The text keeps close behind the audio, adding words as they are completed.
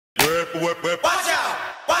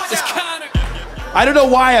I don't know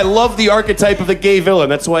why I love the archetype of the gay villain.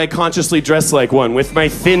 That's why I consciously dress like one with my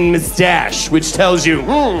thin mustache, which tells you,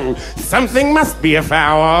 something must be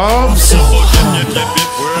afoul. I'm so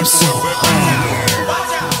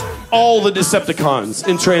all the Decepticons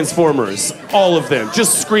in Transformers, all of them,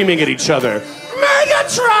 just screaming at each other.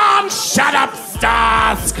 Megatron, shut up,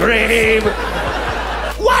 Starscream!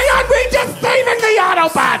 Why aren't we just saving the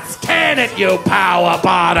Autobots? Can it, you power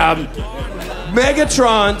bottom?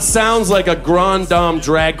 Megatron sounds like a Grand Dame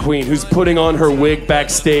drag queen who's putting on her wig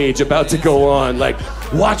backstage, about to go on. Like,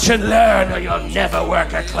 watch and learn or you'll never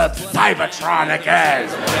work at Club Cybertron again.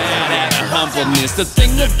 That humbleness, the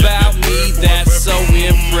thing about me that's so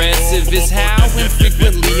impressive is how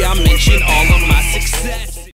infrequently I mention all of my success.